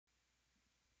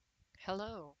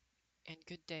Hello and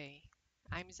good day.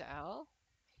 I'm Zael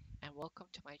and welcome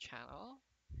to my channel.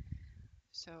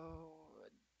 So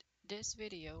this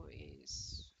video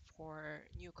is for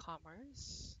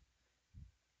newcomers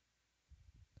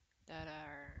that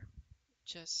are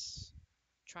just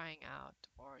trying out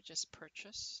or just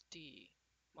purchased the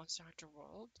Monster Hunter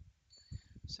World.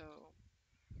 So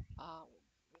I'm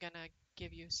gonna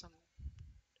give you some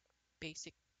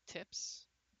basic tips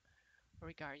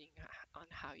regarding on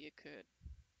how you could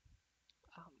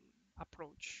um,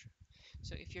 approach.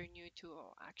 So if you're new to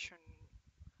action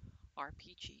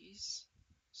RPGs,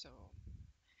 so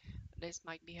this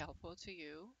might be helpful to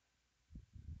you.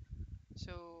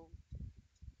 So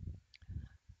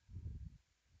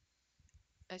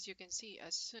as you can see,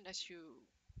 as soon as you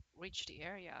reach the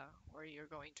area where you're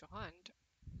going to hunt,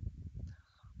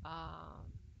 um,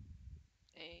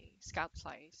 a scout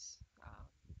slice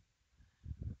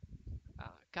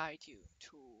guide you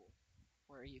to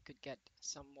where you could get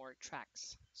some more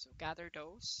tracks. So gather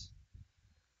those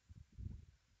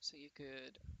so you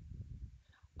could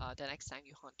the next time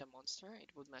you hunt a monster, it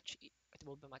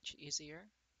will be much easier.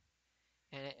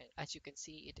 And as you can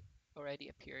see, it already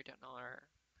appeared on our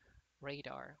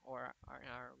radar or on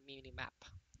our mini map.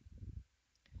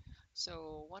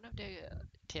 So one of the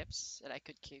tips that I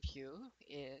could give you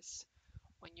is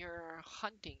when you're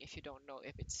hunting, if you don't know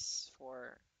if it's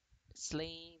for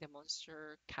slaying the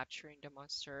monster, capturing the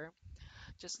monster,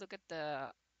 just look at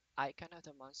the icon of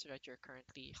the monster that you're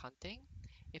currently hunting.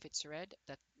 If it's red,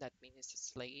 that means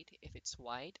it's slayed. If it's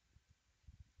white,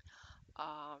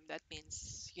 that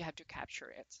means you have to capture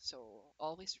it. So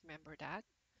always remember that,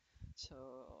 so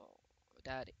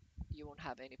that you won't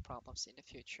have any problems in the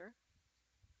future.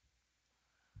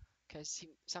 Because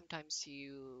sometimes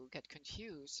you get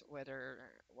confused whether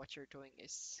what you're doing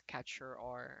is capture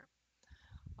or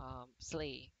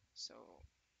slay. So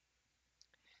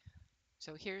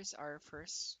here's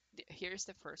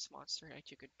the first monster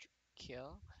that you could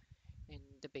kill in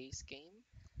the base game.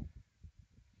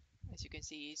 As you can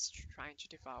see, he's trying to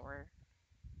devour.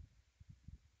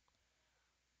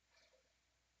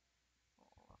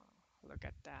 Look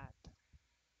at that.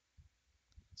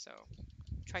 So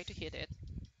try to hit it.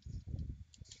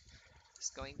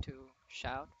 It's going to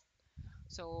shout.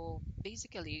 So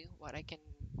basically, what I can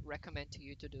recommend to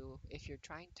you to do if you're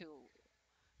trying to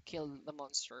kill the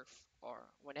monster or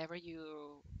whenever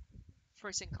you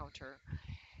first encounter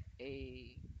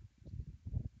a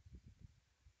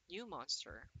new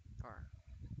monster, or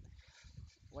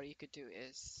what you could do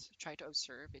is try to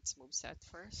observe its moveset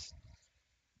first.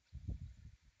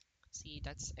 See,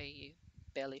 that's a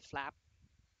belly flap.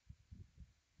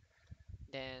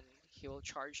 Then he will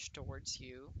charge towards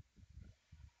you,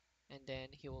 and then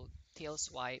he will tail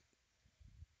swipe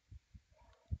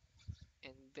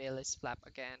and belly flap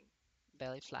again,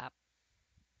 belly flap.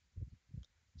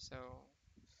 So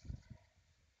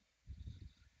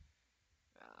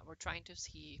we're trying to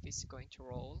see if he's going to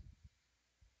roll,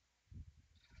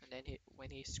 and then when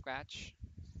he scratch,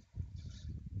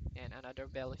 and another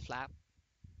belly flap.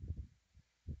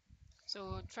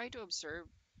 So try to observe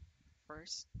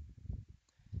first.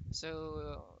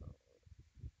 So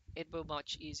it will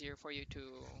much easier for you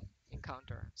to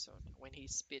encounter. So when he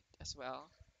spit as well,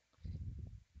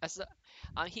 as the,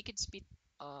 he can spit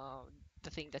uh, the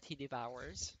thing that he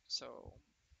devours. So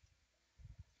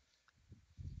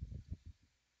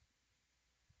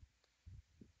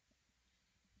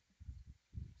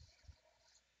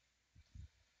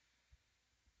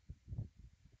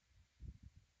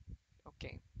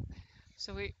okay,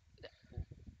 so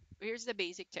here's the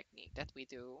basic technique that we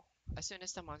do. As soon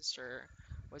as the monster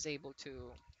was able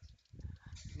to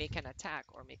make an attack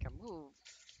or make a move,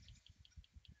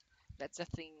 that's the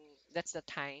thing. That's the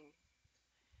time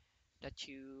that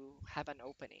you have an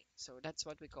opening. So that's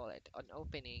what we call it, an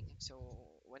opening. So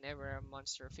whenever a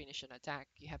monster finish an attack,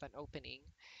 you have an opening,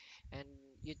 and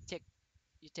you take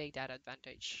you take that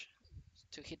advantage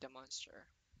to hit the monster.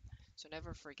 So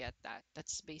never forget that.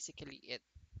 That's basically it.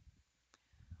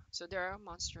 So there are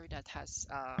monster that has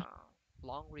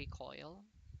long recoil,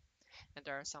 and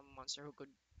there are some monster who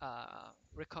could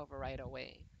recover right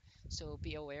away. So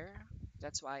be aware.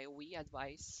 That's why we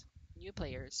advise new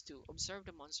players to observe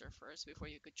the monster first before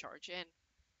you could charge in.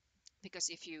 Because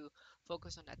if you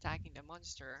focus on attacking the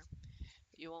monster,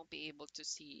 you won't be able to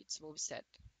see its moveset.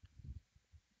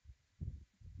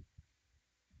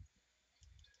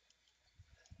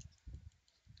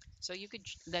 So you could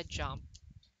let jump.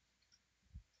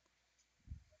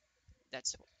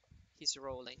 That's he's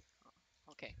rolling.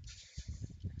 Okay.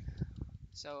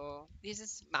 So this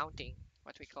is mounting,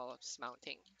 what we call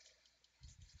mounting.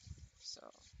 So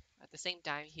at the same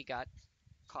time, he got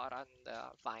caught on the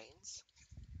vines.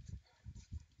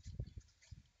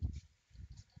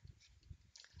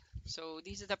 So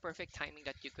this is the perfect timing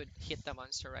that you could hit the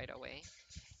monster right away.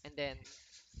 And then,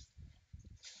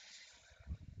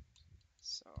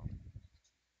 so,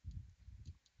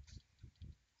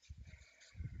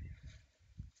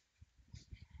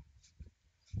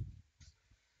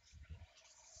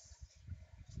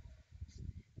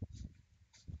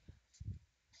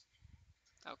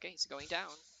 okay, he's going down.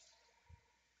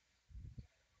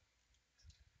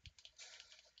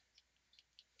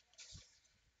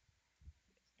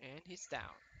 And he's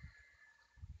down.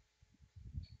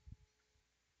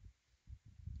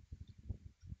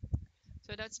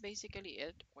 So that's basically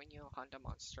it when you hunt a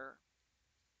monster.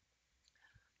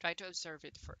 Try to observe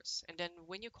it first. And then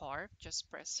when you carve, just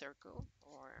press circle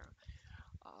or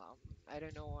um, I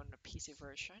don't know on a PC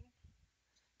version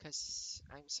because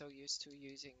I'm so used to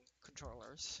using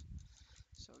controllers.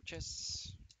 So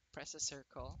just press a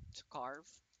circle to carve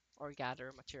or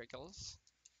gather materials.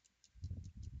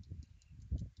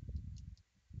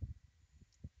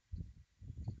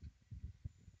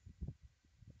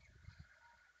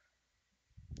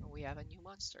 We have a new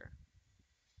monster.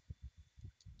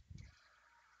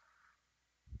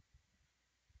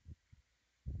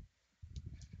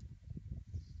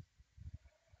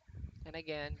 And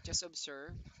again, just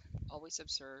observe, always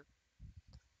observe.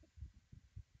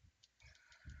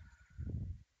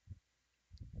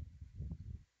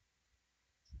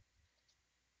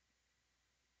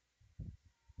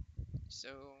 So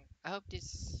I hope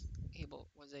this able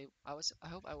was a I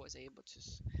hope I was able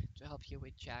to help you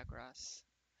with Jagras.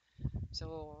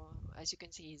 So as you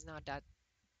can see, he's not that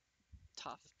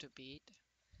tough to beat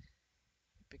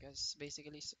because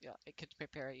basically yeah, it could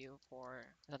prepare you for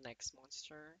the next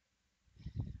monster.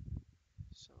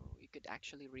 So you could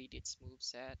actually read its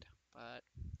moveset, but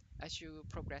as you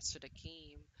progress to the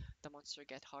game, the monster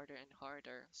get harder and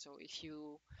harder. So if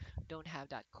you don't have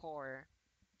that core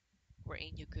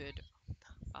wherein you could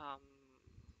um,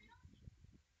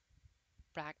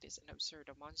 practice and observe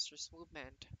the monster's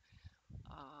movement,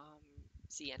 um,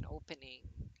 see an opening,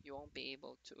 you won't be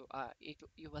able to.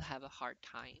 You will have a hard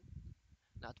time.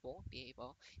 Not won't be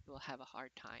able. You will have a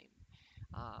hard time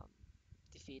um,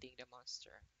 defeating the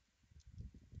monster.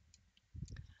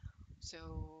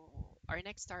 So our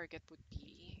next target would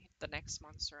be the next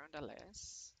monster on the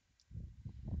list,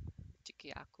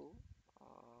 Tikiaku.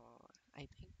 I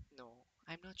think no,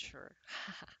 I'm not sure.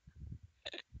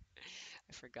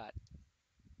 I forgot.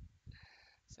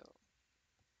 So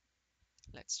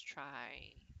let's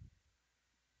try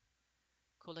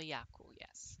Kulayaku.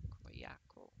 Yes,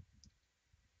 Kulayaku.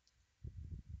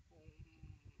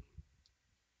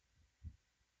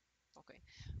 Okay.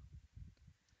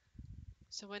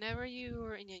 So whenever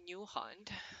you're in a new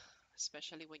hunt,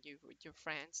 especially when you're with your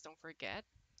friends, don't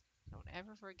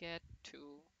ever forget to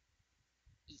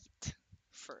eat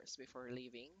first before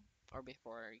leaving or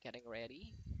before getting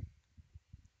ready,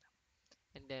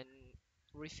 and then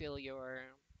refill your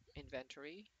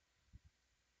inventory,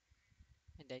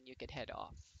 and then you could head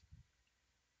off.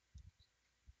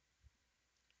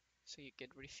 So you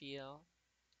could refill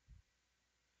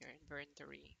your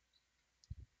inventory,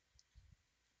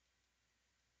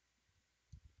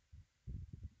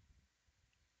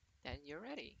 then you're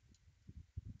ready.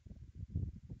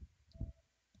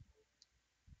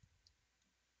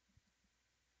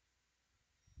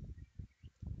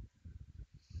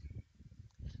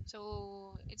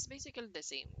 So it's basically the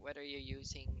same whether you're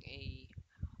using a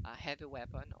heavy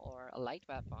weapon or a light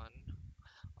weapon.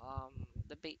 Um,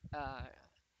 the ba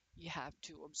You have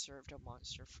to observe the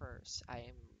monster first.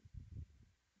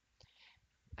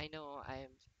 I know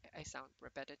I sound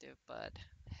repetitive, but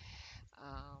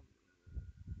um,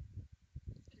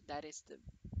 that is the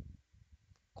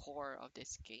core of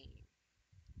this game.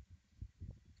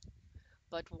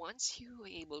 But once you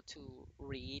able to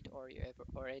read or you have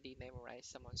already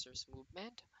memorized the monster's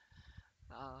movement,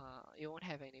 you won't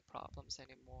have any problems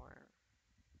anymore.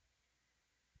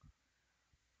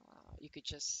 You could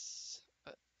just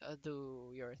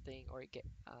do your thing or get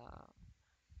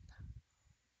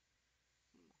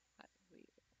we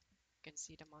can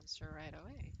see the monster right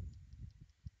away.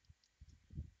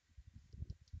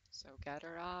 So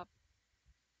gather up.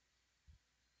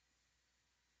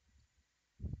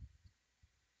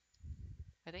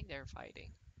 I think they're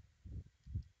fighting.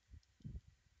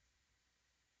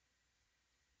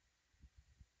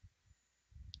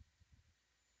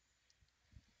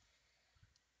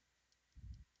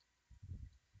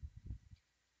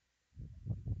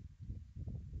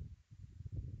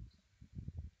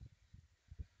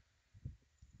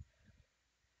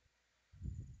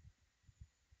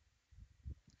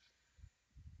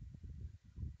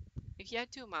 if you had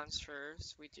two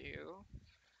monsters with you,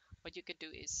 what you could do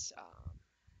is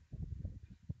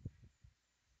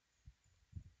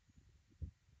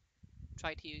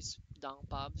try to use dung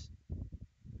pods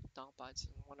on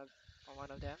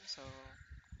one of them. So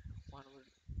one will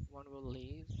one will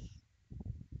leave.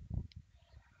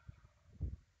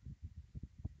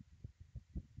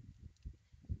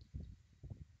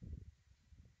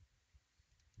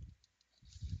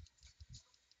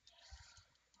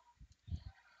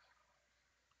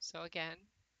 So again,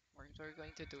 what we're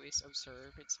going to do is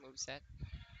observe its moveset.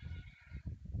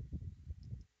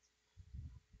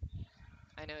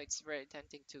 I know it's very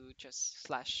tempting to just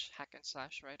slash hack and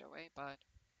slash right away, but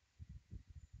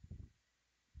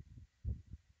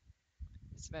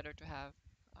it's better to have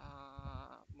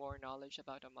more knowledge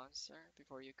about a monster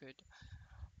before you could.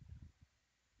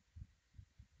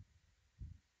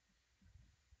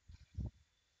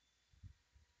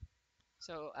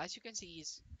 So as you can see,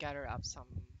 he's gather up some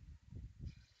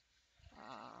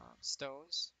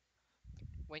stones.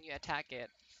 When you attack it,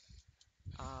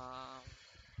 um,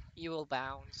 you will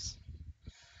bounce.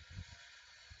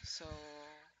 So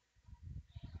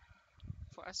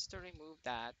for us to remove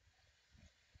that,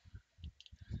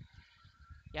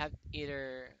 you have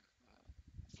either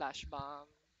flash bomb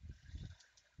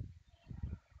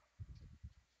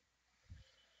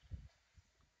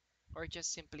or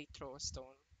just simply throw a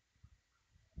stone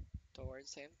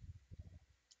towards him.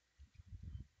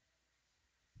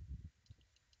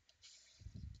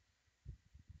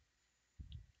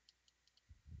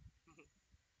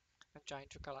 I'm trying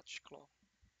to clutch claw.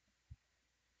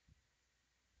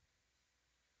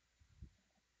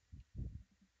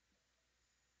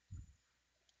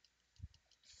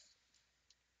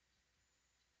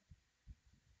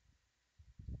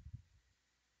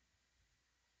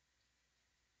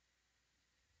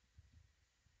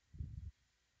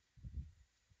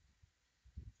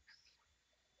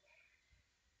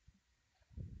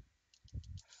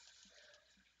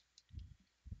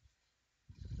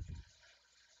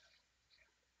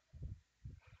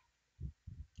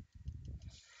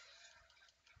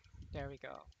 There we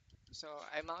go. So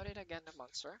I mounted again the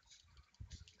monster.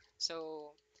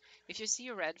 So if you see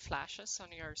red flashes on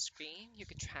your screen, you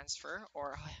can transfer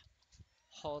or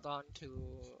hold on to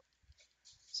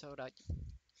so that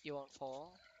you won't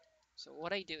fall. So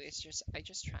what I do is I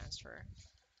just transfer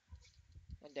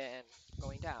and then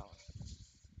going down.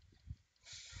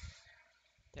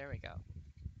 There we go.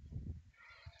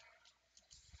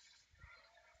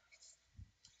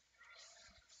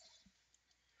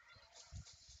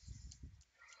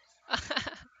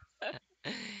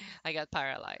 I got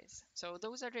paralyzed. So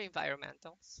those are the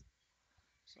environmentals.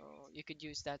 So you could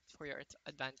use that for your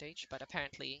advantage, but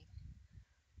apparently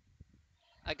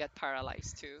I got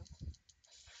paralyzed too.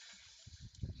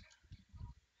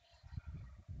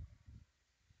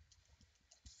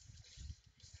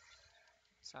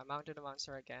 So I mounted the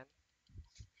monster again.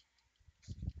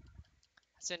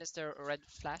 As soon as the red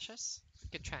flashes, you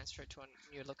can transfer to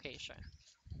a new location.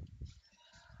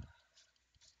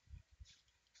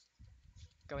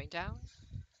 Going down,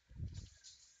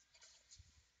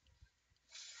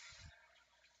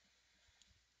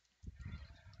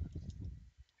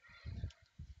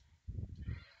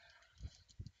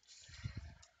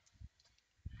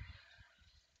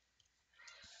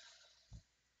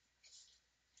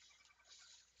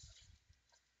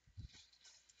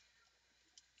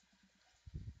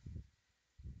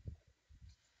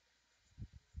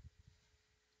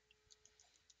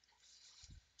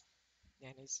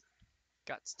 and he's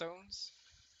got stones.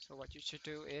 So what you should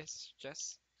do is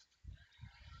just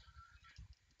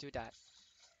do that,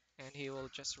 and he will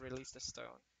just release the stone.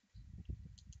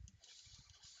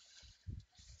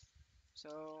 So,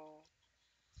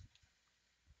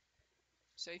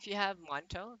 so if you have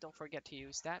mantle, don't forget to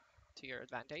use that to your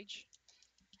advantage.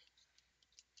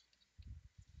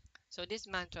 So this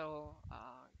mantle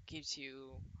gives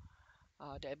you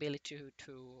the ability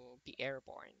to be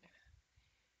airborne,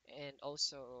 and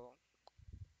also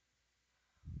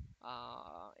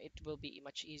it will be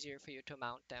much easier for you to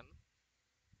mount them.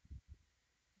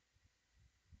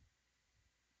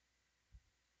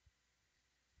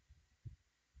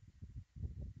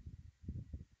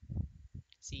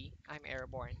 See, I'm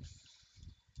airborne.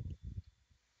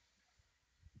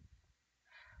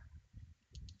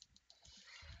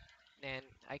 Then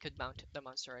I could mount the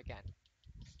monster again.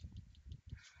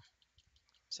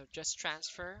 So just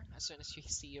transfer as soon as you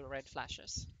see red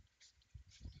flashes.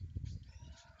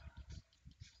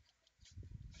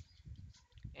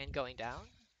 And going down,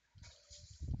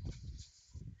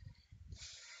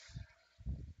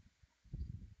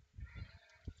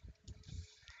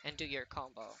 and do your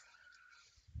combo.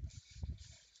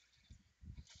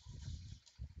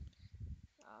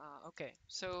 Okay,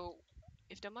 so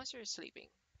if the monster is sleeping,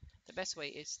 the best way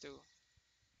is to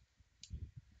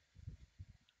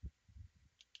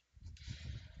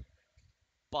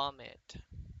bomb it.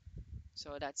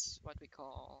 So that's what we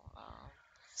call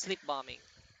sleep bombing.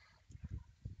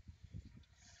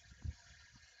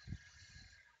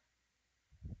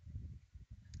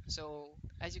 So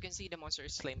as you can see, the monster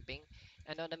is sleeping,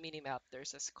 and on the minimap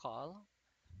there's a skull.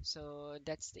 So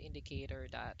that's the indicator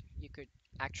that you could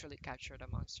actually capture the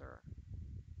monster.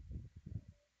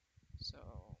 So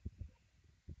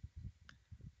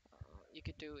you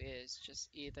could do is just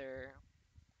either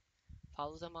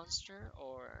follow the monster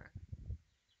or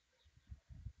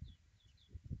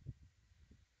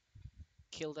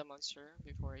kill the monster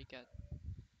before he get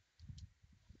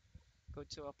go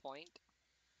to a point.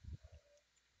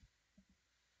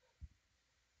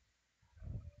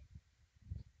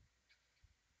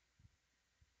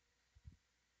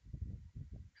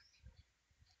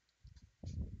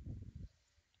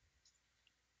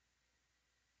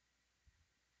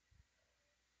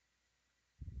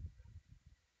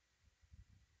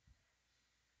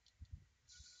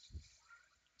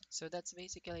 So that's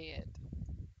basically it.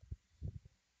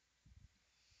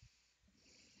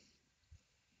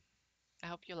 I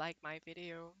hope you like my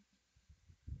video,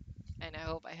 and I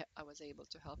hope I was able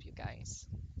to help you guys.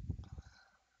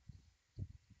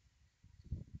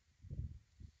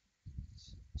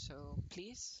 So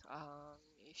please,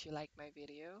 if you like my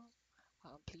video,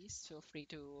 please feel free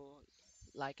to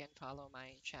like and follow my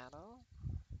channel.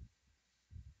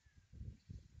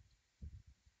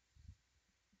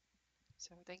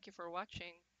 So thank you for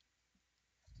watching.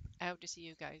 I hope to see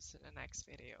you guys in the next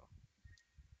video.